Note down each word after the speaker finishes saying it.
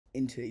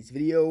In today's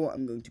video,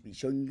 I'm going to be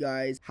showing you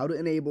guys how to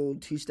enable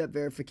two-step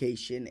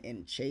verification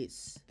in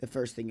Chase. The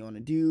first thing you want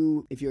to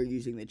do, if you're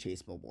using the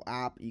Chase mobile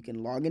app, you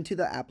can log into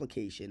the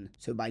application.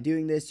 So by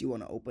doing this, you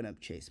want to open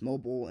up Chase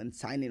Mobile and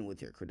sign in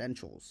with your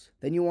credentials.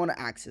 Then you want to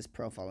access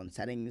Profile and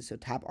Settings. So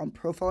tap on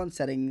Profile and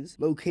Settings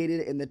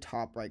located in the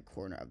top right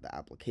corner of the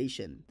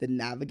application. Then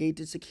navigate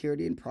to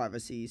Security and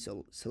Privacy.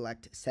 So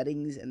select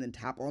Settings and then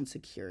tap on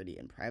Security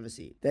and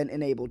Privacy. Then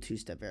enable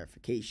two-step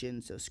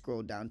verification. So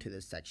scroll down to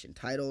the section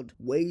titled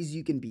Ways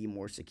you can be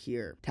more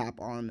secure. Tap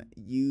on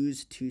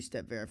Use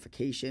two-step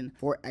verification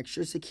for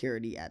extra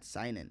security at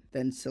sign-in.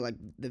 Then select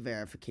the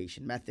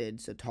verification method.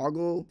 So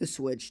toggle the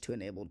switch to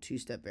enable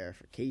two-step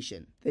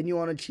verification. Then you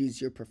want to choose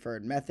your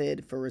preferred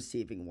method for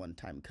receiving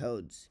one-time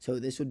codes. So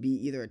this would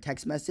be either a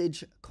text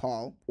message,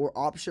 call, or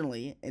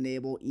optionally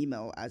enable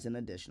email as an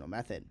additional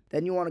method.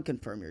 Then you want to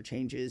confirm your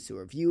changes. So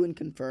review and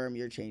confirm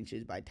your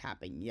changes by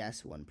tapping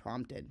yes when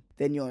prompted.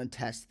 Then you want to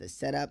test the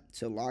setup.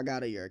 So log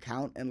out of your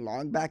account and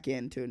log back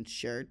in to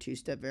ensure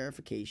two-step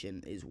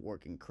verification is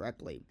working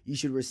correctly. You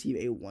should receive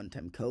a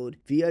one-time code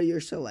via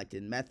your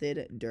selected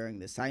method during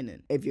the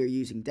sign-in. If you're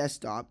using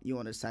desktop, you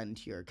want to sign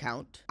into your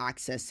account,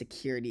 access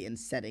security and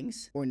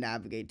settings, or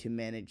navigate to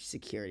manage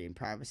security and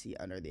privacy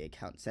under the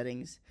account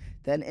settings,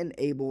 then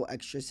enable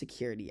extra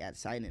security at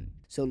sign-in.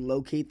 So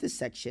locate the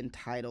section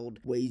titled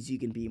Ways You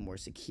Can Be More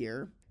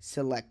Secure.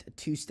 Select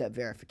two-step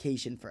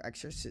verification for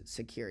extra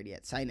security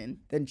at sign-in.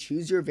 Then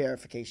choose your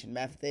verification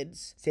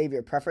methods, save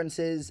your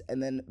preferences,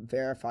 and then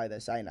verify the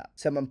sign-up.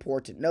 Some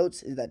important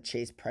notes is that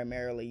Chase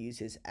primarily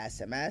uses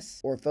SMS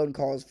or phone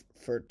calls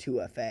for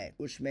 2FA,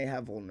 which may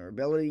have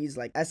vulnerabilities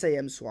like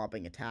SAM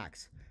swapping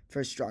attacks.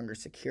 For stronger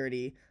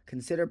security,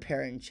 consider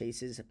pairing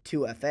Chase's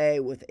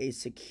 2FA with a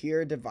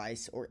secure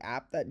device or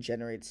app that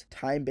generates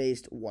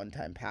time-based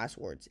one-time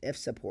passwords if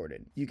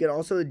supported. You can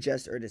also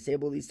adjust or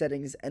disable these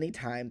settings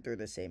anytime through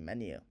the same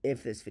menu.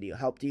 If this video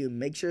helped you,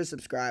 make sure to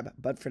subscribe,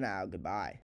 but for now, goodbye.